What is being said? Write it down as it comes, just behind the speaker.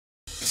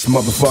It's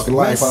motherfucking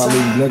life I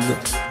lead,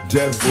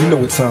 nigga. You know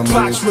what time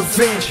it is.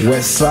 Revenge.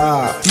 West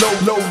Side.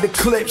 Load the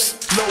clips.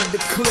 Load the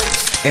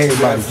clips.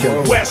 Everybody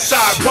killer. West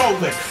Side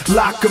rolling.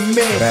 Lock 'em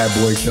in. Bad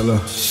boy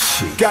killer.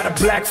 Shit. Got a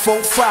black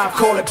 4-5.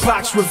 Call it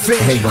Pac's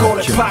Revenge. Call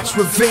it Pac's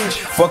Revenge.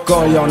 Fuck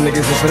all y'all niggas.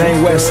 If it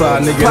ain't West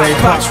Side, nigga, it ain't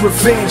Pac's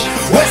Revenge.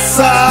 West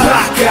Side.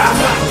 Black out.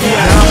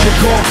 Now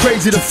you're going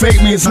crazy to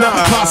fake me, it's not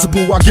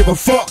possible. I give a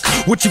fuck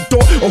what you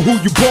thought or who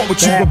you bought,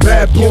 but you a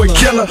bad boy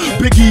killer.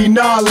 Biggie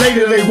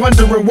annihilated, they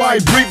wondering why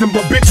he breathing,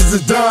 but bitches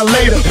is dying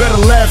later.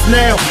 Better laugh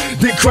now,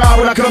 then cry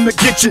when I come to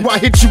get you. I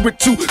hit you with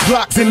 2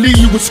 Glocks and leave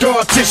you with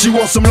scar tissue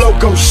on some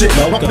loco shit.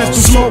 My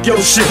pistol smoke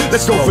your shit,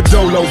 let's go for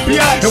Dolo,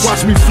 bitch, and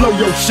watch me flow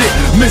your shit.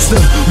 Mr.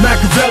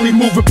 Machiavelli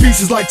moving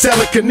pieces like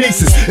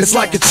telekinesis. It's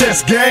like a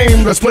chess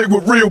game, let's play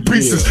with real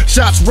pieces.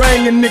 Shots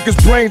rang and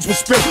niggas' brains were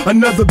spilled.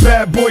 Another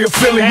bad boy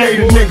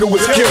affiliated nigga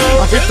was killed.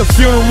 I hit the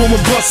funeral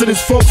and busted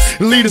his folks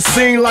and lead a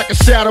scene like a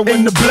shadow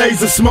in the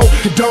blaze of smoke.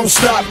 Don't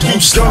stop, keep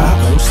going.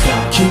 Don't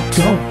stop,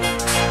 keep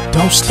going.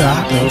 Don't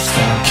stop,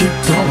 keep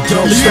going.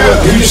 Don't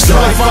stop. In this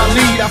life I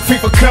lead, I feed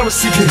for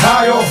currency, get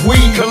high off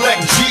weed,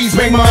 collect G's,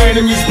 make my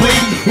enemies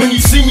bleed. When you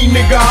see me,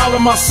 nigga,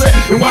 holler my set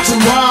and watch them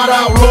ride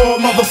outlaw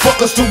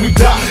motherfuckers till we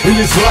die. In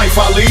this life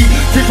I lead,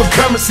 feed for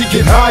currency,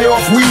 get high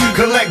off weed,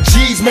 collect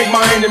G's, make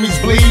my enemies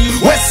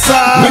bleed. West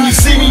Side. When you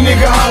see me,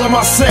 nigga, holler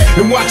my set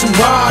and watch them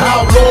ride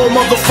outlaw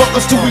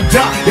motherfuckers till we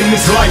die. In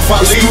this life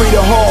I lead. Street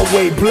or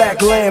hallway,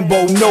 black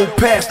Lambo, no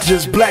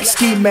passengers, black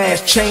ski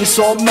mask,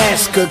 chainsaw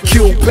massacre,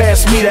 kill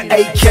past me the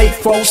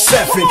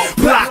AK-47,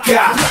 block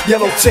out,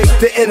 yellow take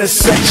the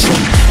intersection,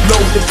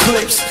 load the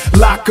clips,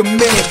 lock 'em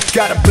in,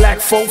 got a black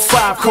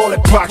 4-5, call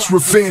it Pac's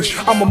Revenge.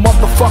 I'm a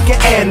motherfucking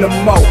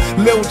animal,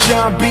 Lil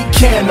Jon B.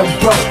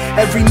 Cannibal,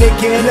 every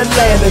nigga in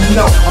Atlanta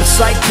know I'm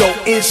psycho,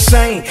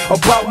 insane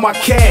about my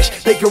cash.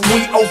 They can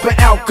reopen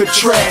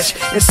Alcatraz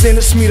and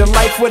sentence me to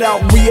life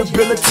without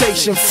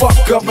rehabilitation. Fuck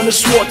Governor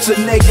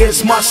Schwarzenegger,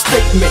 it's my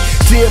statement.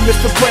 Dear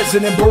Mr.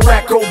 President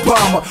Barack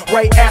Obama,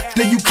 right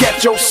after you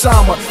catch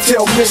Osama,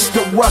 tell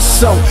Mr.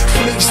 Russell,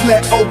 please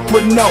let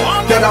Oprah know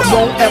that I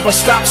won't ever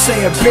stop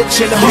saying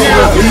bitch and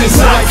hoe. In this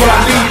life I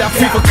lead, I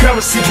feed for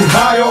currency, get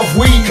high off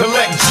weed,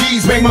 collect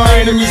G's, make my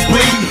enemies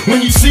bleed.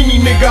 When you see me,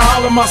 nigga,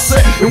 holler my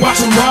set and watch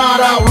them ride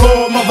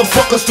outlaw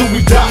motherfuckers till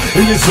we die.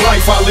 In this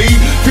life I lead,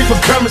 feed for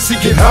currency,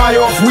 get high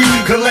off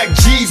weed, collect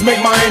G's,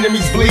 make my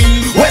enemies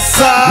bleed. West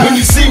Side. When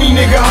you see me,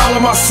 nigga,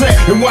 holler my set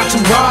and watch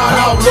them ride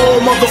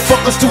outlaw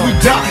motherfuckers till we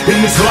die.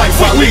 In this life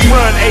I lead. We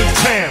run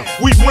A-Town,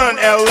 we run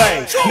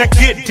LA. Now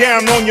get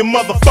down on your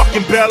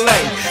motherfucking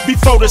ballet.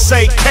 Before this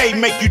AK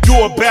make you do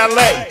a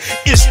ballet.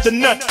 It's the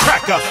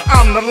Nutcracker,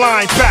 I'm the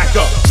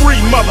linebacker. 3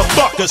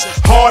 motherfuckers,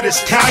 hard as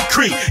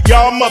concrete.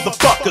 Y'all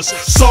motherfuckers,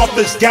 soft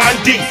as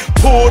Gandhi.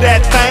 Pull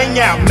that thing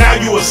out, now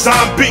you a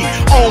zombie.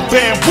 On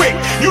Van Wyck,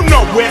 you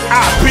know where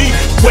I be.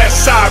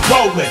 West Side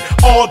rolling,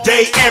 all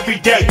day, every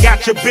day.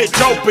 Got your bitch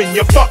open,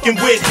 you're fucking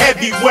with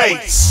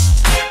heavyweights.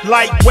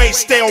 Lightweight,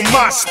 stay on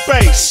my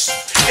space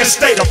and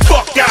stay the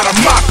fuck out of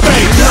my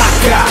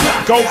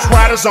face. Ghost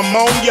Riders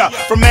ammonia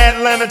from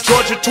Atlanta,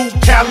 Georgia to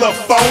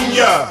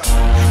California.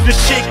 This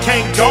shit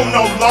can't go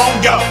no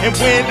longer, and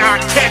when I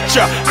catch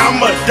ya, I'm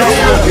a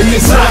donor. In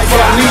this life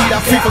I lead, I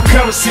feed for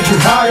currency,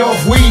 get high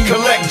off weed,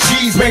 collect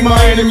G's, make my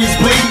enemies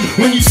bleed.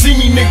 When you see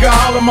me, nigga,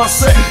 holler my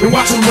set and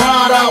watch them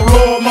ride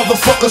outlaw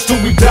motherfuckers till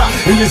we die.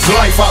 In this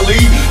life I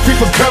lead, feed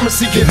for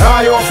currency, get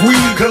high off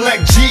weed,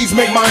 collect G's,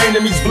 make my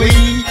enemies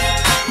bleed.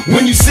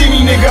 When you see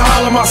me, nigga,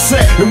 holler my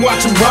set and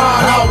watch them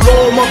ride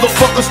outlaw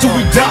motherfuckers till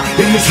we die.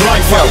 In this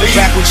life I lead.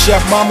 Back when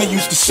Chef Mama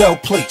used to sell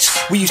plates,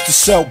 we used to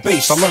sell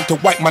bass. I learned to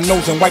wipe my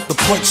nose and wipe the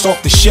points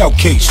off the shell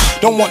case.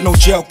 Don't want no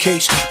jail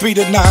case. 3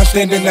 to 9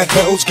 standing at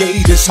Hell's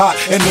Gate. It's hot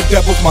and the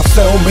devil's my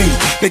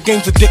cellmate. The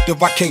game's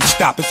addictive, I can't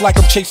stop. It's like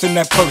I'm chasing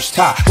that first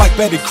high, like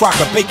Betty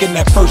Crocker baking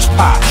that first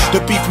pie.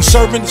 The beef I'm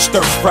serving is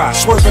stir fry,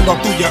 swerving on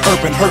through your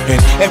urban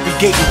hurting. Every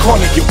gate and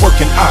corner you're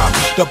working, I'm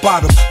the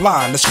bottom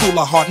line. The school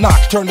of hard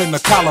knocks turned into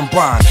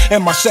Columbine,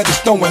 and my set is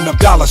throwing up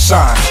dollar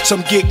signs.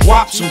 Some get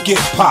guap, some get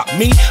pop.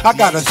 Me, I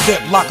got a zip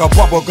like a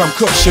bubblegum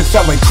cushion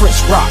selling Chris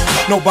Rock.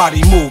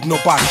 Nobody move,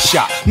 nobody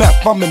shot. Meth,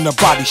 I'm in the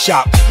body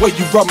shop where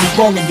you rub me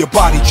wrong and your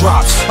body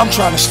drops. I'm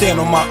trying to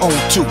stand on my own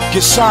too.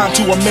 Get signed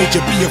to a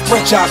major, be a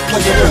franchise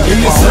player. In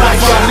this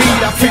life I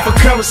lead, I feed for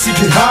currency,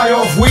 get high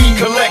off weed,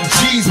 collect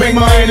G's, make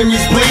my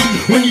enemies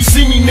bleed. When you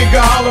see me, nigga,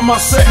 holler my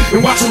set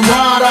and watch them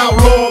ride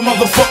outlaw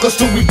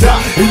motherfuckers till we die.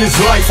 In this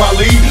life I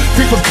lead,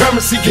 feed for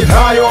currency, get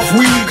high off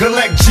weed,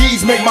 collect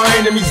G's, make my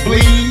enemies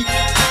bleed.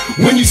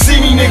 When you see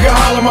me, nigga,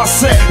 holler my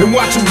set and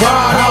watch them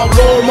ride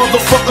outlaw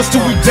motherfuckers till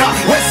we die.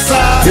 West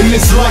Side. In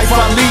this life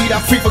I lead, I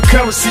feed for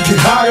currency,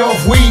 get high off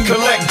weed,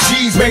 collect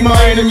G's, make my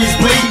enemies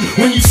bleed.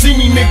 When you see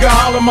me, nigga,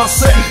 holler my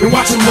set and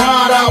watch them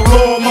ride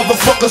outlaw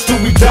motherfuckers till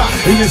we die.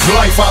 In this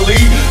life I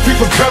lead, feed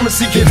for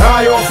currency, get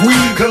high off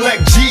weed,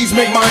 collect G's,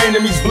 make my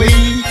enemies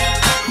bleed.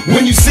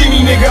 When you see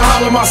me, nigga,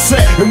 holler my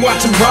set and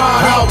watch them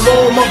ride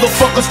outlaw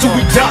motherfuckers till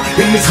we die.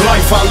 In this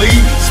life I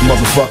lead. It's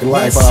motherfucking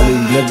life I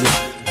lead, nigga.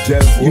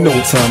 You know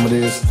what time it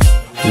is.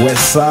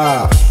 West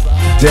Side.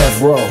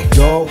 Death Row,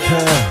 Dog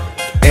Pound,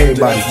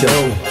 everybody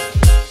killed.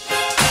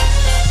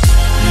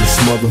 This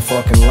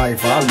motherfucking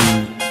life I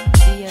lead.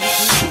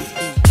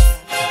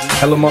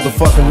 Hella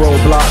motherfucking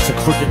roadblocks and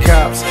crooked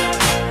cops.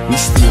 We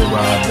still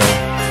ride though.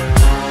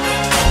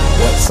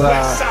 West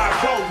side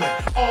rolling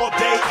all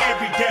day,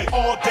 every day,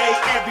 all day,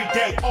 every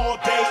day, all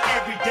day,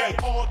 every day,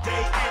 all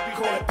day, every day.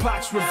 Call it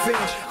Pac's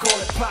revenge. Call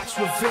it Pac's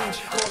revenge.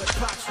 Call it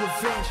Pac's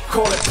revenge.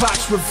 Call it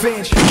Pac's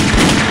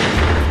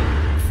revenge.